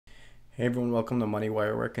Hey everyone, welcome to Money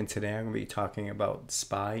Wire Work, and today I'm going to be talking about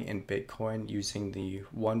SPY and Bitcoin using the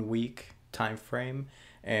 1 week time frame,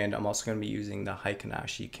 and I'm also going to be using the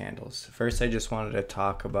Heiken-Ashi candles. First, I just wanted to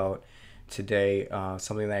talk about today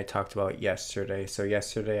something that I talked about yesterday. So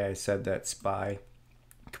yesterday I said that SPY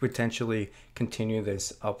could potentially continue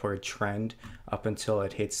this upward trend up until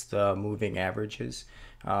it hits the moving averages.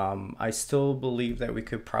 I still believe that we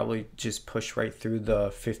could probably just push right through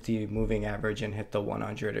the 50 moving average and hit the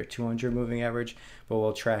 100 or 200 moving average, but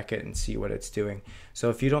we'll track it and see what it's doing.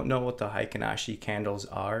 So if you don't know what the Heiken-Ashi candles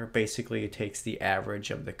are, basically it takes the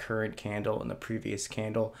average of the current candle and the previous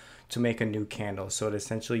candle to make a new candle. So it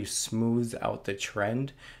essentially smooths out the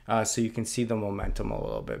trend so you can see the momentum a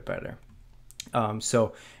little bit better.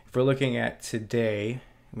 So if we're looking at today,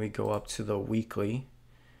 we go up to the weekly,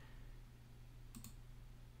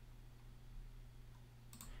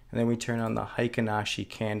 and then we turn on the Heiken-Ashi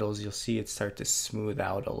candles, you'll see it start to smooth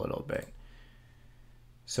out a little bit.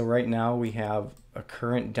 So right now we have a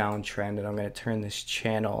current downtrend, and I'm going to turn this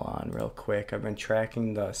channel on real quick. I've been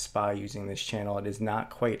tracking the SPY using this channel. It is not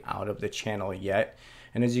quite out of the channel yet.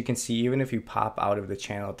 And as you can see, even if you pop out of the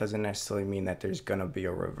channel, it doesn't necessarily mean that there's going to be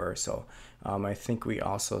a reversal. I think we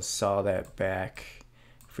also saw that back,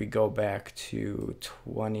 if we go back to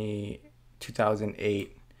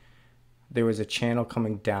 2008, there was a channel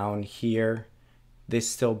coming down here. This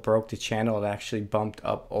still broke the channel. It actually bumped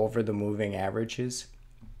up over the moving averages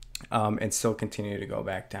and still continue to go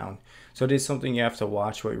back down. So it is something you have to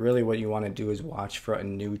watch. What you want to do is watch for a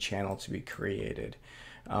new channel to be created.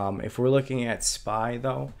 If we're looking at SPY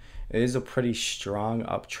though, it is a pretty strong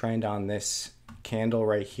uptrend on this candle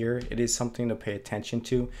right here. It is something to pay attention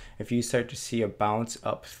to. If you start to see a bounce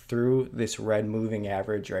up through this red moving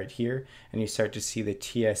average right here, and you start to see the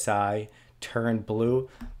TSI turn blue,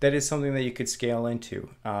 that is something that you could scale into.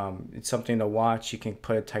 It's something to watch. You can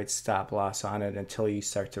put a tight stop loss on it until you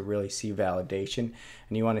start to really see validation,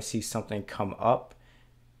 and you want to see something come up,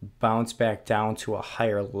 bounce back down to a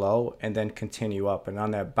higher low, and then continue up. And on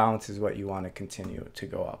that bounce is what you want to continue to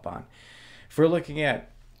go up on. If we're looking at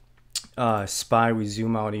SPY, we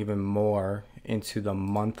zoom out even more into the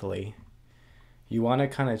monthly. You want to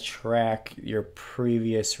kind of track your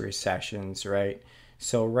previous recessions, right?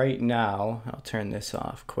 So right now, I'll turn this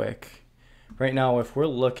off quick. Right now, if we're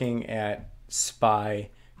looking at SPY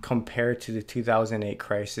compared to the 2008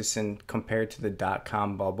 crisis and compared to the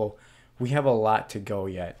dot-com bubble, we have a lot to go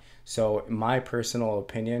yet. So my personal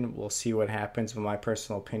opinion, we'll see what happens, but my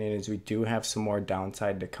personal opinion is we do have some more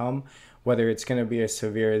downside to come. Whether it's going to be as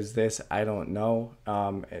severe as this, I don't know.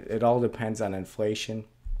 It all depends on inflation.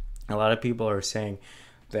 A lot of people are saying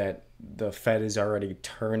that the Fed is already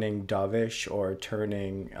turning dovish or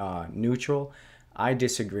turning neutral. I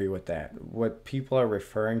disagree with that. What people are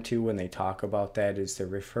referring to when they talk about that is they're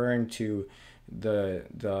referring to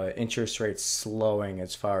the interest rates slowing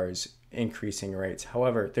as far as increasing rates.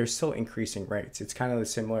 However, they're still increasing rates. It's kind of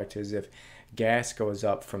similar to as if gas goes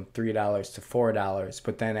up from $3 to $4,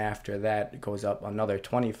 but then after that it goes up another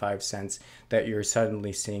 25 cents, that you're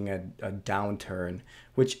suddenly seeing a downturn,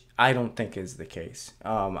 which I don't think is the case.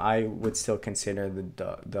 I would still consider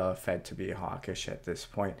the Fed to be hawkish at this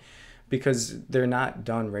point because they're not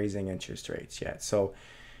done raising interest rates yet. So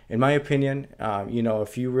in my opinion,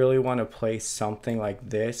 if you really want to play something like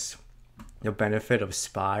this, the benefit of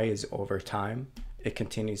SPY is over time, it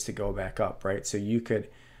continues to go back up, right? So you could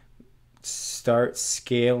start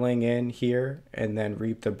scaling in here and then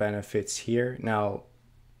reap the benefits here. Now,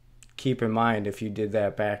 keep in mind, if you did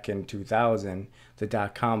that back in 2000, the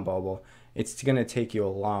dot-com bubble, it's going to take you a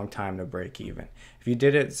long time to break even. If you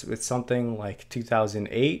did it with something like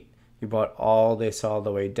 2008, you bought all this all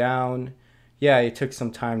the way down. Yeah, it took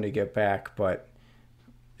some time to get back, but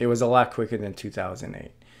it was a lot quicker than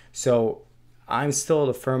 2008. So I'm still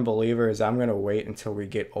a firm believer is I'm going to wait until we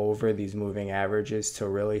get over these moving averages to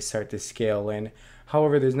really start to scale in.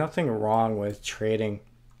 However, there's nothing wrong with trading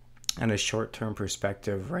on a short-term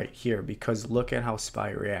perspective right here, because look at how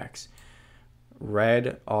SPY reacts.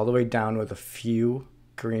 Red all the way down with a few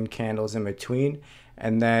green candles in between,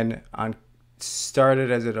 and then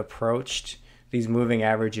started as it approached these moving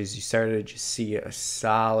averages, you started to just see a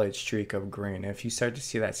solid streak of green. If you start to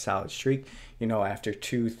see that solid streak, after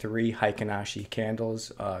 2-3 Heiken-Ashi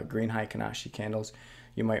candles, green Heiken-Ashi candles,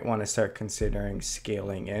 you might want to start considering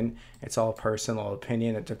scaling in. It's all personal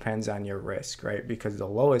opinion. It depends on your risk, right? Because the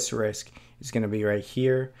lowest risk is going to be right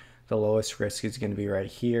here. The lowest risk is going to be right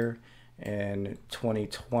here. In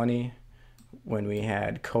 2020, when we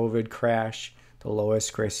had COVID crash, the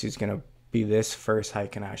lowest risk is going to be this first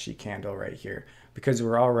Heiken-Ashi candle right here. because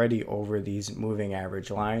we're already over these moving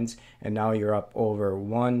average lines, and now you're up over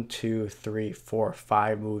 1, 2, 3, 4,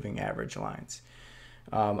 5 moving average lines.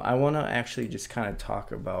 I want to actually just kind of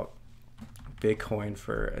talk about Bitcoin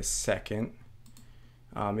for a second,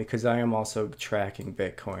 because I am also tracking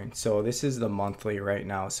Bitcoin. So this is the monthly right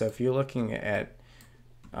now. So if you're looking at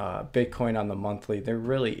Bitcoin on the monthly, there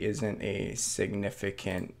really isn't a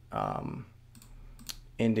significant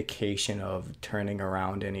indication of turning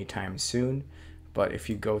around anytime soon. But if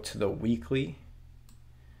you go to the weekly,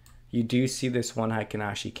 you do see this one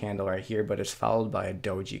Heiken-Ashi candle right here, but it's followed by a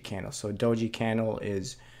doji candle. So a doji candle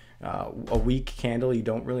is a weak candle. You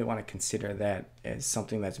don't really want to consider that as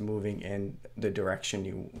something that's moving in the direction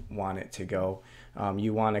you want it to go.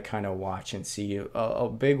 You want to kind of watch and see. A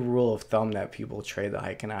big rule of thumb that people trade the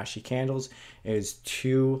Heiken-Ashi candles is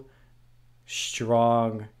 2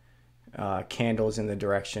 strong candles in the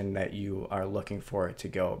direction that you are looking for it to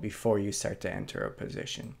go before you start to enter a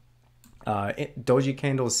position. Doji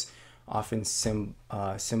candles often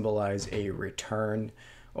symbolize a return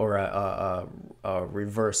or a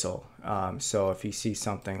reversal. So if you see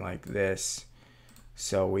something like this,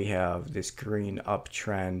 so we have this green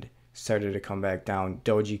uptrend started to come back down,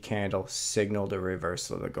 doji candle signaled a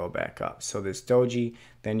reversal to go back up. So this doji,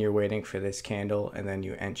 then you're waiting for this candle, and then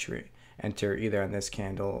you enter either on this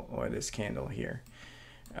candle or this candle here.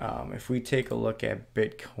 If we take a look at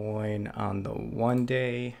Bitcoin on the 1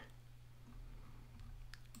 day,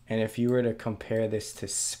 and if you were to compare this to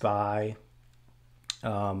SPY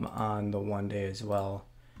on the 1 day as well,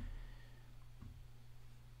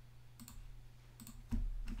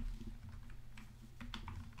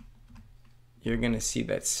 you're going to see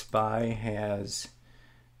that SPY has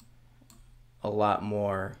a lot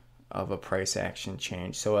more of a price action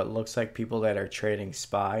change. So it looks like people that are trading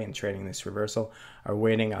SPY and trading this reversal are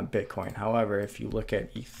waiting on Bitcoin. However, if you look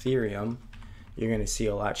at Ethereum, you're going to see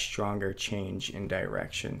a lot stronger change in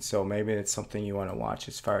direction. So maybe it's something you want to watch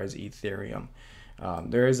as far as Ethereum.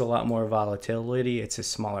 There is a lot more volatility. It's a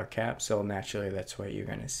smaller cap, so naturally that's what you're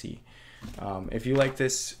going to see. If you like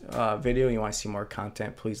this video and you want to see more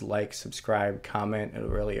content, please like, subscribe, comment. I'd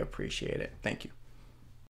really appreciate it. Thank you.